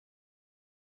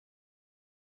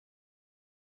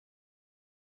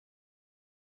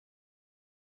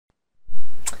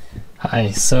Hi,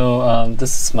 this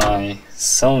is my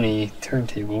Sony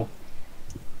turntable.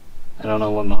 I don't know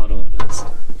what model it is.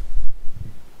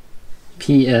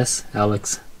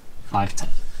 PS-LX510.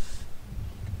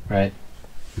 Right?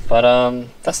 But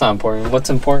that's not important.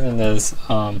 What's important is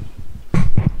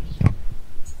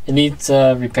it needs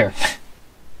repair.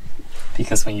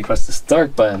 Because when you press the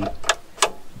start button,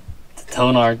 the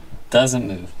tone arc doesn't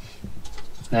move.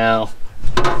 Now,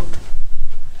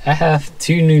 I have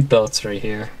two new belts right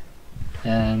here,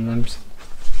 and I'm just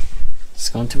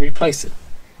going to replace it.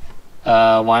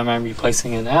 Why am I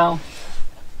replacing it now?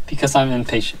 Because I'm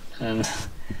impatient, and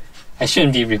I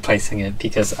shouldn't be replacing it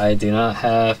because I do not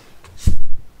have.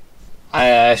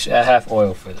 I have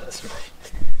oil for this, right?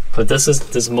 But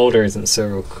this motor isn't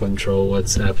servo control.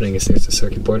 What's happening is there's a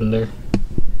circuit board in there,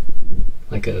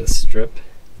 like a strip,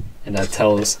 and that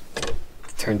tells the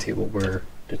turntable where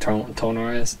the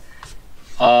toner is.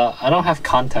 I don't have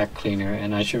contact cleaner,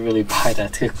 and I should really buy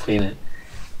that to clean it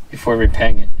before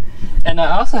repairing it. And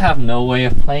I also have no way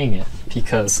of playing it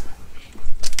because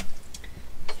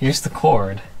here's the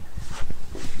cord,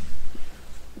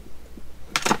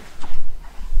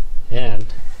 and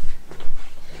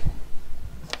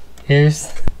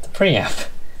here's the preamp,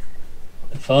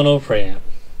 the phono preamp.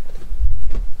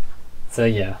 So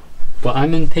yeah, well,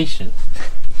 I'm impatient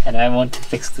and I want to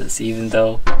fix this even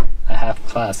though I have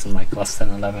class in like less than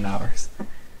 11 hours.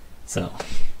 So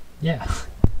yeah.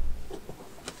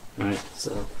 Alright,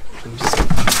 so I'm just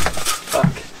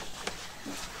fuck.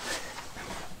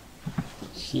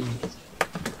 Jeez.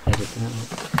 Edit that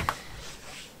out.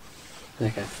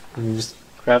 Okay, let me just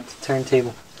grab the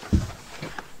turntable.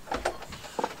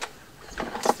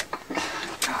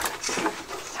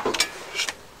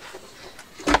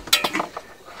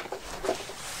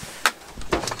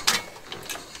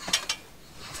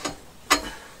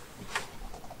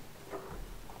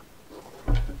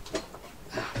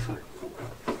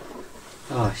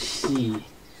 Oh, shit.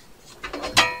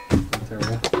 There we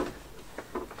go.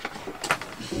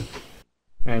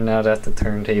 And now that the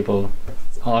turntable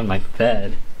is on my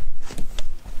bed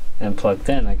and plugged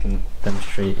in, I can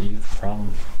demonstrate you the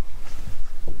problem.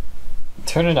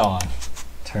 Turn it on.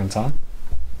 Turns on.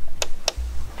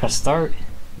 Press start.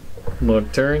 Motor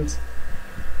turns.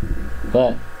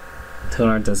 But tone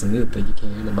arc doesn't move, but you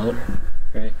can hear the motor,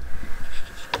 right?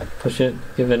 Push it,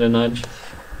 give it a nudge.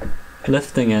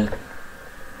 Lifting it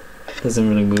doesn't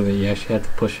really move it, you actually have to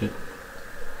push it.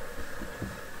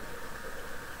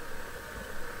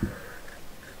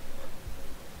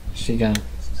 So you gotta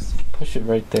just push it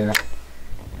right there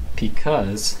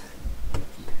because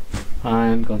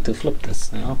I'm going to flip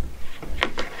this now.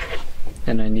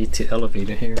 And I need to elevate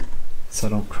it here so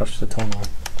I don't crush the tone arc.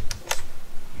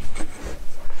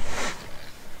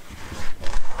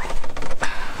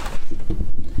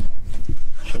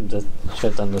 Should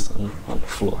have done this on the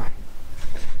floor.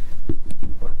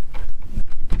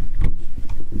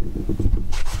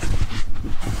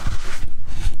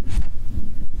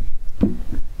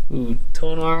 Ooh,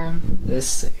 tone arm is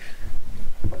safe.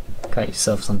 Got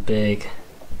yourself some big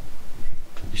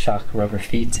shock rubber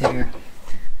feet here.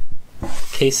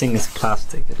 Casing is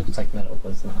plastic, it looks like metal,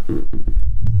 but it's not. So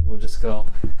we'll just go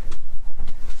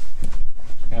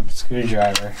grab a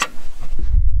screwdriver.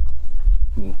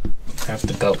 Ooh, grab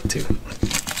the belt too.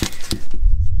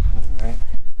 Alright.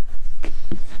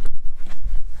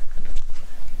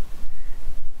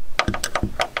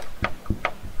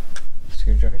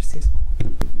 Screwdriver's too small.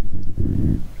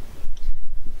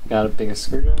 Got a bigger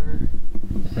screwdriver,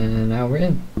 and now we're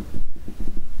in.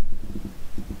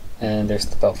 And there's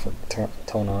the belt for the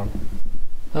tone arm.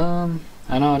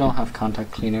 I know I don't have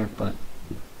contact cleaner, but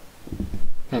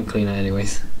I'm clean it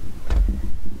anyways.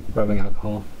 Rubbing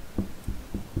alcohol.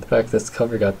 The fact this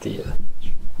cover got the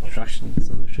instructions,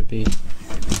 so it shouldn't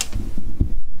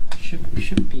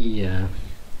be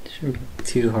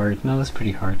too hard. No, that's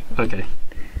pretty hard. Okay.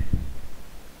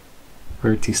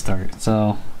 Where to start?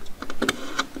 So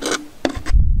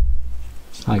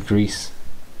I grease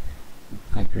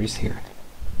here.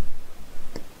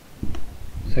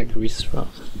 Is that grease from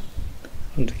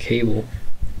the cable?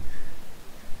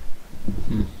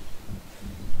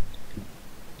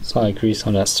 So I grease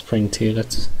on that spring too.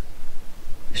 That's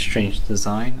a strange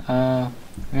design. I'm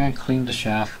gonna clean the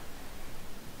shaft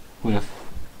with,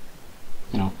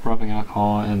 rubbing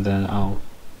alcohol, and then I'll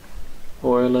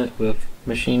oil it with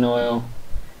machine oil,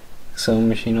 some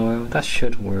machine oil. That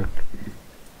should work.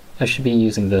 I should be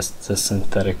using this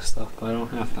synthetic stuff, but I don't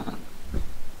have that.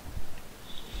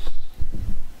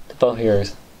 The belt here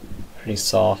is pretty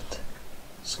soft.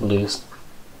 It's loose.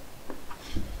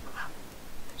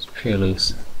 It's pretty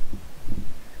loose.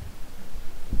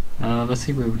 Let's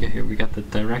see what we got here. We got the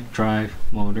direct drive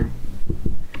motor,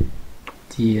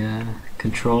 the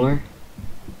controller.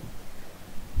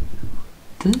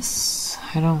 This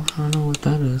I don't know what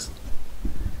that is.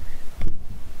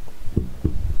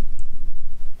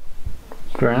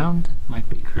 Ground? Might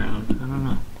be ground. I don't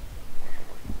know.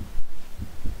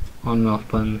 On and off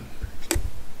button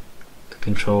to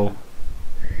control.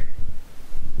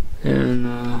 And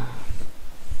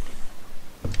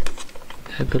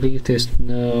I believe there's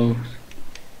no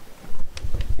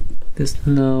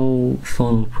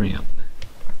phono preamp.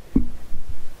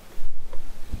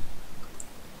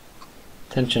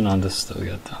 Tension on this still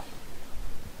good though.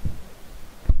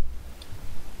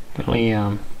 Really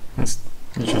it's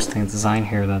interesting design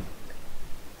here that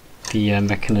the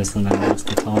mechanism that moves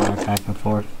the tone arm back and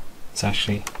forth is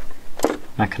actually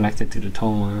not connected to the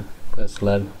tone arm, but it's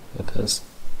LED because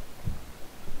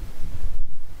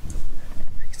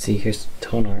see, here's the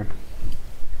tone arm.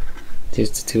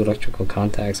 Here's the two electrical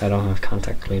contacts. I don't have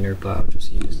contact cleaner, but I'll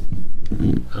just use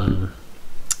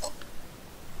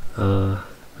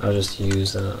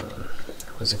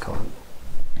what's it called?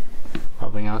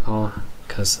 Rubbing alcohol,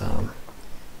 because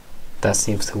that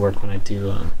seems to work when I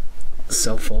do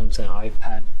cell phones and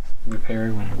iPad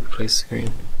repair when I replace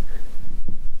screen.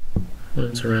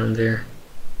 One's around there.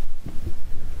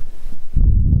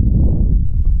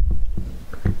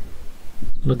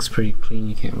 Looks pretty clean,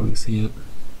 you can't really see it.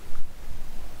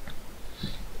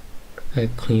 I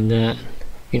cleaned that.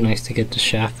 Be nice to get the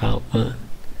shaft out, but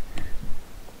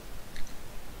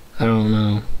I don't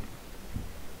know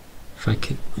if I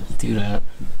could do that.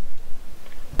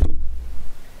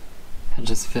 I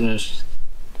just finished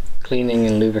cleaning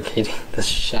and lubricating the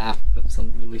shaft with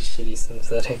some really shitty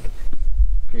synthetic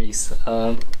grease.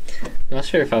 Not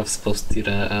sure if I was supposed to do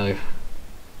that. I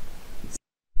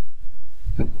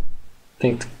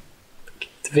think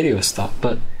the video stopped,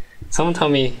 but someone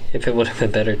told me if it would have been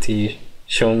better to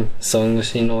show sewing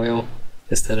machine oil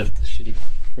instead of the shitty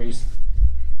grease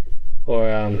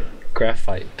or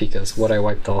graphite, because what I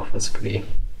wiped off was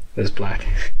black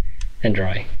and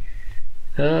dry.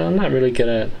 I'm not really good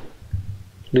at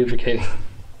lubricating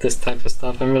this type of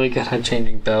stuff. I'm really good at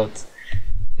changing belts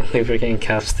and lubricating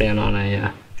capstan on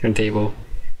a turntable.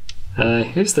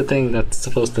 Here's the thing that's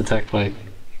supposed to detect like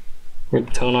where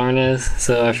the tone arm is.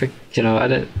 So I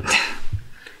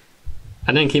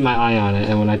didn't keep my eye on it,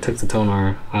 and when I took the tone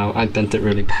arm, I bent it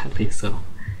really badly. So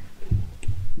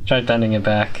tried bending it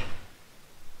back.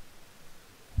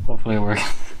 Hopefully it works.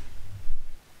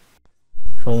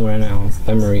 Phone ran out of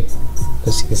memory.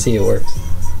 As you can see, it works.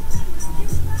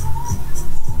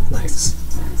 Nice.